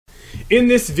In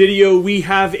this video, we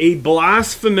have a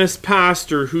blasphemous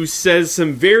pastor who says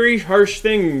some very harsh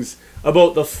things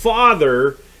about the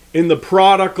father in the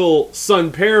prodigal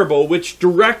son parable, which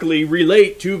directly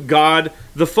relate to God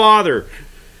the Father.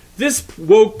 This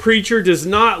woke preacher does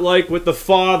not like what the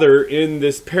father in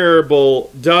this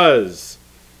parable does.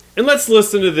 And let's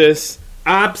listen to this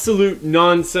absolute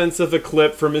nonsense of a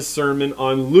clip from his sermon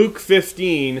on Luke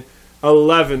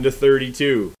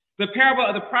 15:11-32. The parable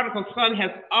of the prodigal son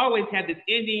has always had this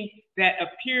ending that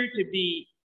appeared to be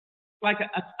like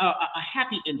a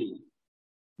happy ending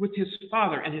with his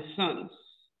father and his sons.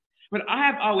 But I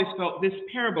have always felt this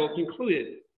parable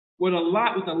concluded with a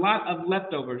lot of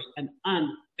leftovers and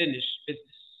unfinished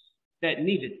business that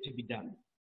needed to be done.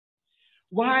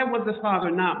 Why was the father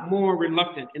not more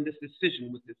reluctant in this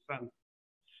decision with his son?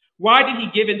 Why did he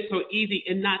give in so easy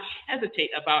and not hesitate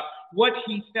about what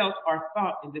he felt or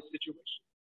thought in this situation?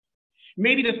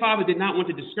 Maybe the father did not want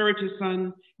to discourage his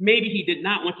son. Maybe he did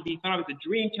not want to be thought of as a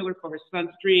dream killer for his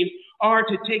son's dream, or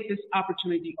to take this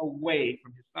opportunity away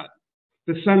from his son.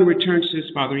 The son returns to his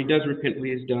father. He does repent what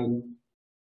he has done.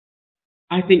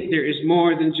 I think there is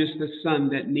more than just the son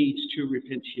that needs to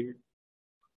repent here.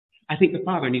 I think the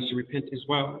father needs to repent as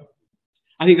well.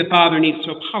 I think the father needs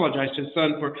to apologize to his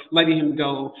son for letting him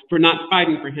go, for not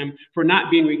fighting for him, for not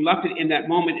being reluctant in that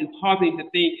moment and pausing to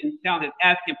think and sound and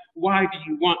ask him, why do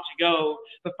you want to go?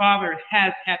 The father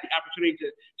has had the opportunity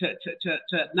to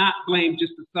not blame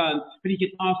just the son, but he can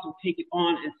also take it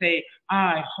on and say,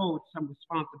 I hold some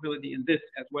responsibility in this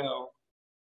as well.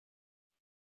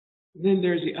 Then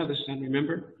there's the other son,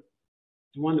 remember?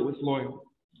 The one that was loyal,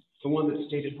 the one that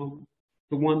stayed at home,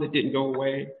 the one that didn't go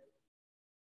away.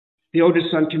 The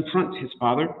oldest son confronts his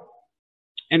father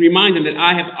and reminds him that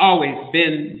I have always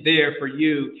been there for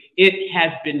you. It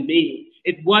has been me.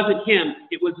 It wasn't him.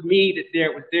 It was me that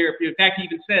was there for you. In fact, he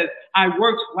even says, I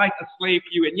worked like a slave for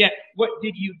you. And yet, what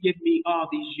did you give me all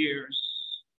these years?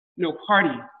 No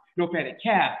party, no fatted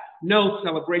calf, no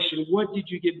celebration. What did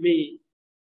you give me?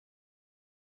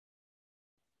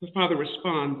 The father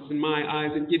responds in my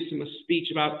eyes and gives him a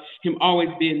speech about him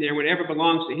always being there. Whatever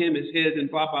belongs to him is his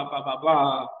and blah, blah, blah, blah,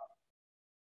 blah.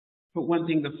 But one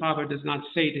thing the father does not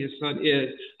say to his son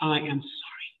is, I am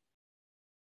sorry.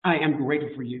 I am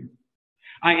grateful for you.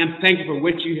 I am thankful for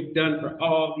what you have done for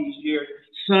all these years.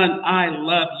 Son, I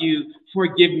love you.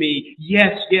 Forgive me.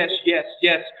 Yes, yes, yes,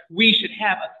 yes. We should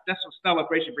have a special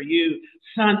celebration for you.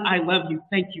 Son, I love you.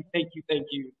 Thank you, thank you,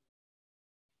 thank you.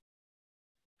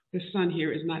 The son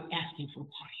here is not asking for a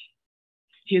party.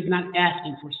 He is not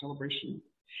asking for a celebration.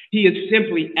 He is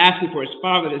simply asking for his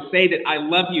father to say that I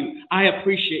love you. I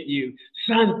appreciate you.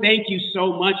 Son, thank you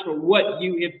so much for what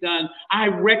you have done. I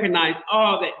recognize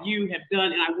all that you have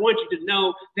done, and I want you to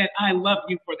know that I love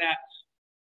you for that.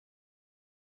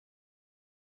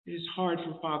 It is hard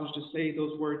for fathers to say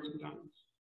those words sometimes.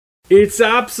 It's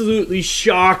absolutely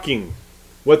shocking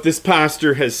what this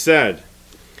pastor has said.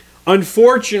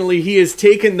 Unfortunately, he has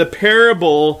taken the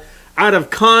parable out of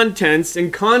context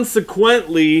and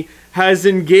consequently has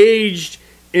engaged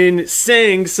in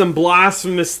saying some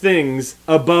blasphemous things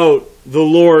about the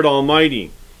Lord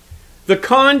Almighty. The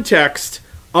context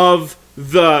of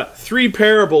the three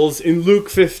parables in Luke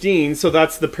 15, so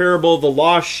that's the parable of the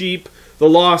lost sheep, the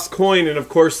lost coin, and of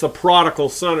course the prodigal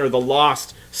son or the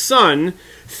lost son,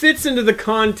 fits into the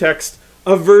context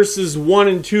of verses 1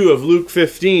 and 2 of Luke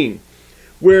 15,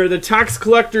 where the tax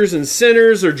collectors and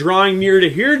sinners are drawing near to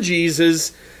hear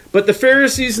Jesus, but the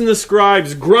Pharisees and the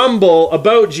scribes grumble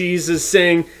about Jesus,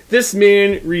 saying, this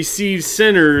man receives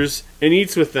sinners and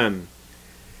eats with them.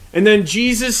 And then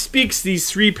Jesus speaks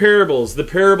these three parables, the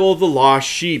parable of the lost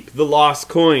sheep, the lost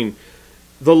coin,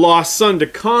 the lost son, to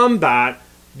combat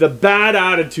the bad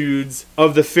attitudes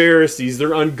of the Pharisees,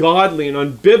 their ungodly and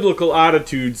unbiblical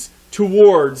attitudes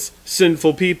towards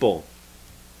sinful people.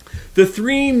 The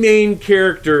three main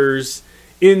characters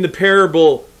in the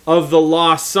parable of the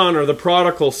lost son or the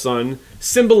prodigal son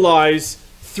symbolize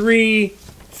three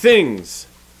things.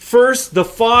 First, the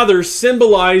father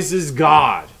symbolizes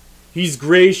God. He's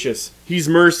gracious. He's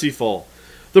merciful.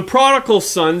 The prodigal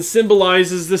son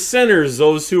symbolizes the sinners,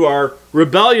 those who are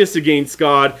rebellious against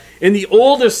God. And the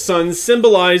oldest son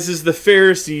symbolizes the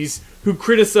Pharisees who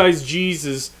criticize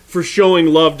Jesus for showing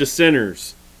love to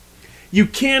sinners. You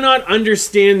cannot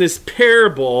understand this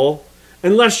parable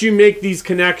unless you make these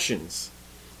connections.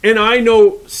 And I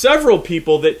know several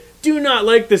people that do not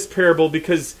like this parable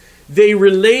because they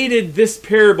related this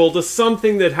parable to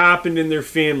something that happened in their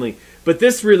family. But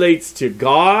this relates to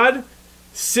God,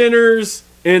 sinners,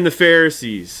 and the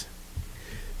Pharisees.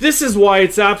 This is why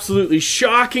it's absolutely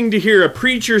shocking to hear a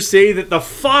preacher say that the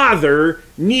Father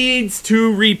needs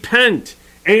to repent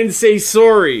and say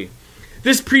sorry.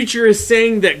 This preacher is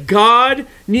saying that God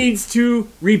needs to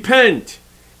repent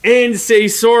and say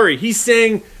sorry. He's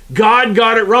saying God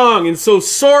got it wrong, and so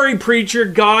sorry, preacher,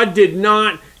 God did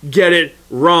not get it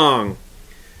wrong.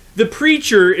 The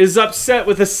preacher is upset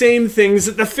with the same things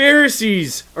that the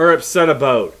Pharisees are upset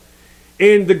about.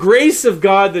 And the grace of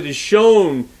God that is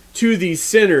shown to these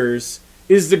sinners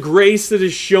is the grace that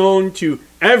is shown to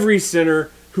every sinner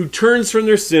who turns from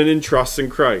their sin and trusts in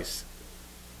Christ.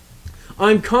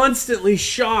 I'm constantly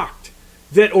shocked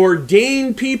that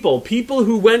ordained people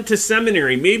who went to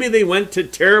seminary, maybe they went to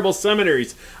terrible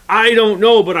seminaries, I don't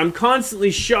know, but I'm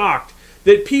constantly shocked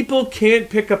that people can't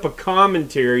pick up a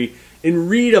commentary and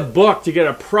read a book to get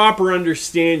a proper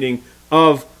understanding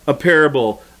of a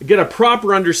parable, get a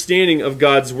proper understanding of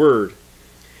God's Word.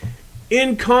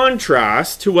 In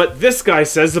contrast to what this guy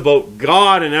says about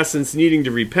God, in essence, needing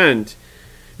to repent,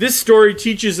 this story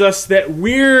teaches us that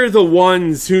we're the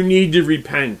ones who need to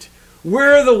repent.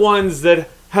 We're the ones that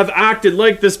have acted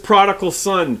like this prodigal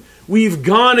son. We've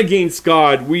gone against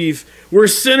God. We're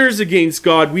sinners against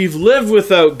God. We've lived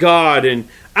without God and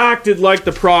acted like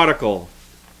the prodigal.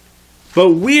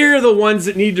 But we're the ones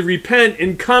that need to repent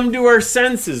and come to our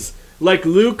senses, like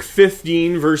Luke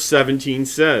 15 verse 17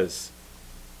 says.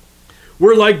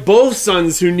 We're like both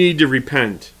sons who need to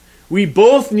repent. We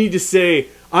both need to say,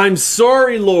 I'm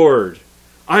sorry, Lord.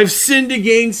 I've sinned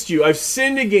against you. I've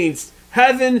sinned against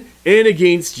heaven and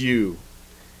against you.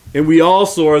 And we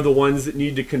also are the ones that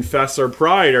need to confess our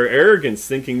pride, our arrogance,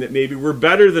 thinking that maybe we're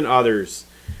better than others.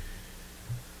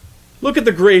 Look at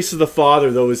the grace of the Father,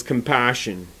 though, his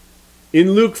compassion.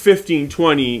 In Luke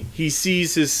 15:20, he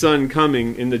sees his son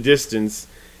coming in the distance,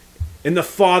 and the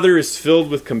Father is filled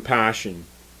with compassion.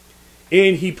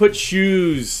 And he put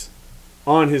shoes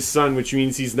on his son, which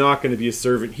means he's not going to be a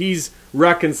servant. He's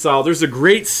reconciled. There's a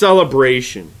great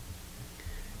celebration.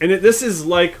 And this is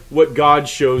like what God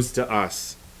shows to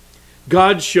us.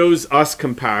 God shows us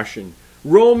compassion.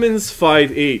 Romans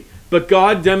 5:8. But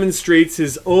God demonstrates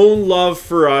his own love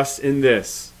for us in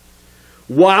this: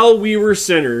 while we were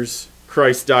sinners,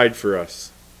 Christ died for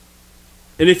us.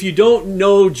 And if you don't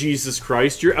know Jesus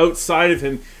Christ, you're outside of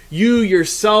him, you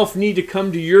yourself need to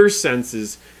come to your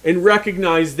senses and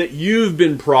recognize that you've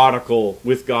been prodigal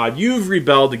with God. You've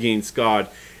rebelled against God.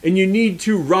 And you need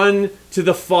to run to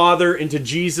the Father and to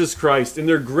Jesus Christ. And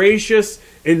they're gracious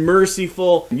and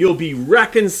merciful. And you'll be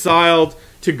reconciled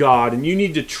to God. And you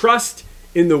need to trust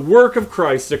in the work of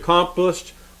Christ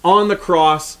accomplished on the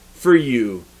cross for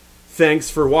you. Thanks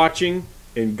for watching,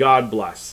 and God bless.